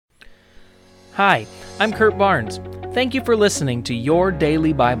Hi, I'm Kurt Barnes. Thank you for listening to Your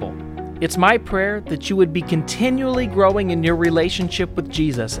Daily Bible. It's my prayer that you would be continually growing in your relationship with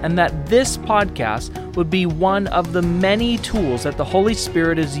Jesus and that this podcast would be one of the many tools that the Holy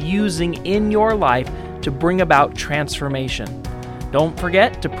Spirit is using in your life to bring about transformation. Don't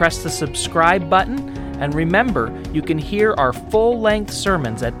forget to press the subscribe button, and remember, you can hear our full-length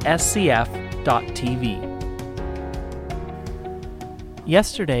sermons at scf.tv.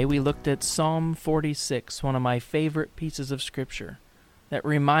 Yesterday, we looked at Psalm 46, one of my favorite pieces of Scripture, that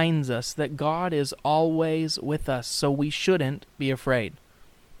reminds us that God is always with us, so we shouldn't be afraid.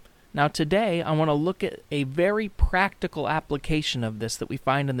 Now today, I want to look at a very practical application of this that we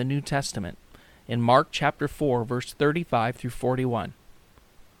find in the New Testament, in Mark chapter 4, verse 35 through 41.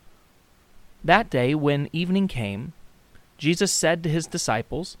 That day, when evening came, Jesus said to his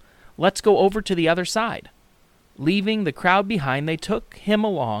disciples, "Let's go over to the other side." Leaving the crowd behind, they took him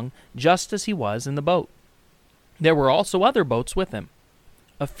along just as he was in the boat. There were also other boats with him.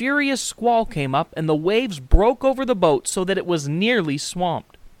 A furious squall came up, and the waves broke over the boat so that it was nearly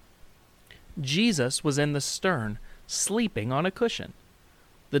swamped. Jesus was in the stern, sleeping on a cushion.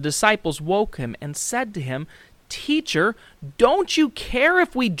 The disciples woke him and said to him, "Teacher, don't you care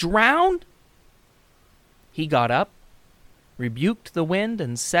if we drown?" He got up, rebuked the wind,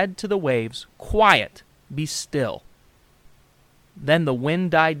 and said to the waves, "Quiet, be still." Then the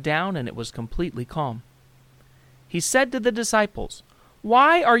wind died down, and it was completely calm. He said to the disciples,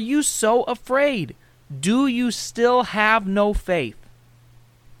 "Why are you so afraid? Do you still have no faith?"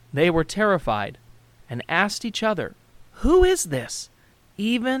 They were terrified and asked each other, "Who is this?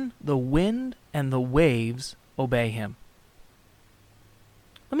 Even the wind and the waves obey him."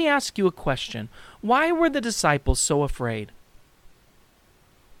 Let me ask you a question. Why were the disciples so afraid?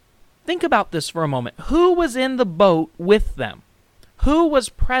 Think about this for a moment. Who was in the boat with them? Who was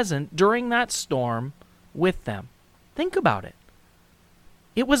present during that storm with them? Think about it.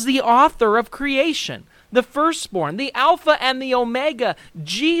 It was the author of creation, the firstborn, the Alpha and the Omega.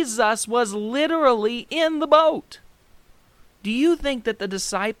 Jesus was literally in the boat. Do you think that the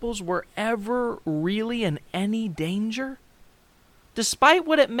disciples were ever really in any danger? Despite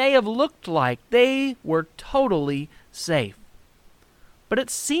what it may have looked like, they were totally safe. But it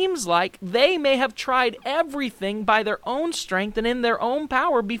seems like they may have tried everything by their own strength and in their own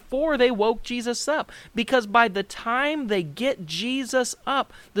power before they woke Jesus up. Because by the time they get Jesus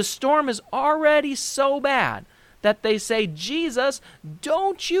up, the storm is already so bad that they say, "Jesus,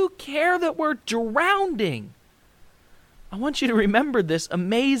 don't you care that we're drowning?" I want you to remember this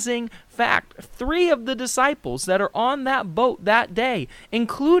amazing fact. 3 of the disciples that are on that boat that day,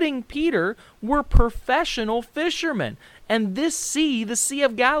 including Peter, were professional fishermen. And this sea, the Sea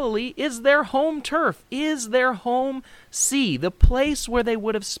of Galilee, is their home turf, is their home sea, the place where they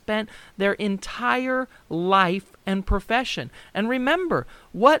would have spent their entire life and profession. And remember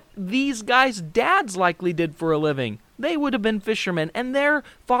what these guys' dads likely did for a living. They would have been fishermen, and their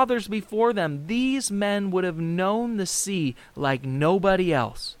fathers before them. These men would have known the sea like nobody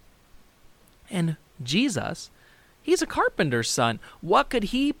else. And Jesus, he's a carpenter's son. What could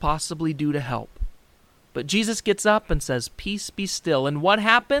he possibly do to help? But Jesus gets up and says, "Peace, be still." And what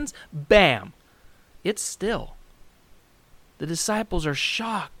happens? Bam! It's still. The disciples are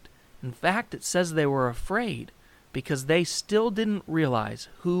shocked. In fact, it says they were afraid because they still didn't realize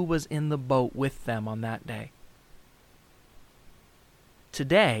who was in the boat with them on that day.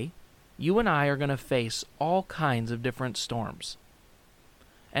 Today, you and I are going to face all kinds of different storms.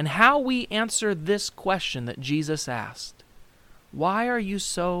 And how we answer this question that Jesus asked, "Why are you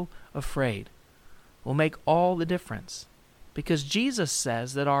so afraid?" will make all the difference. Because Jesus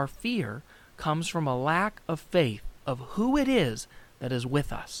says that our fear comes from a lack of faith of who it is that is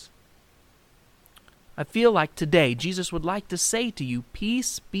with us. I feel like today Jesus would like to say to you,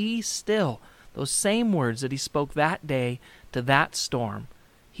 "Peace, be still." Those same words that he spoke that day to that storm,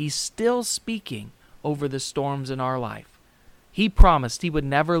 he's still speaking over the storms in our life. He promised he would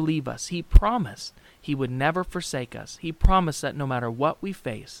never leave us. He promised he would never forsake us. He promised that no matter what we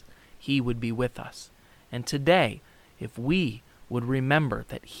face, he would be with us. And today, if we would remember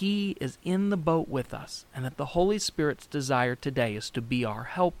that he is in the boat with us and that the Holy Spirit's desire today is to be our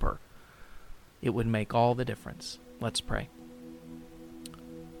helper, it would make all the difference. Let's pray.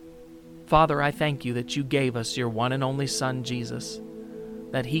 Father, I thank you that you gave us your one and only Son, Jesus,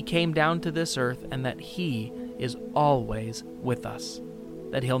 that he came down to this earth and that he is always with us,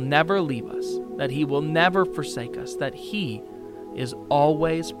 that he'll never leave us, that he will never forsake us, that he is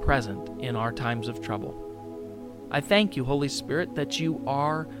always present in our times of trouble. I thank you, Holy Spirit, that you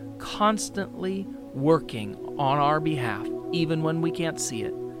are constantly working on our behalf, even when we can't see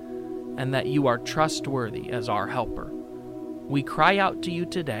it. and that you are trustworthy as our helper. We cry out to you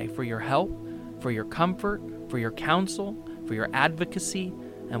today for your help, for your comfort, for your counsel, for your advocacy,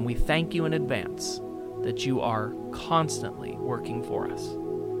 and we thank you in advance that you are constantly working for us.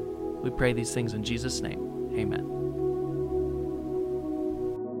 We pray these things in Jesus' name. Amen.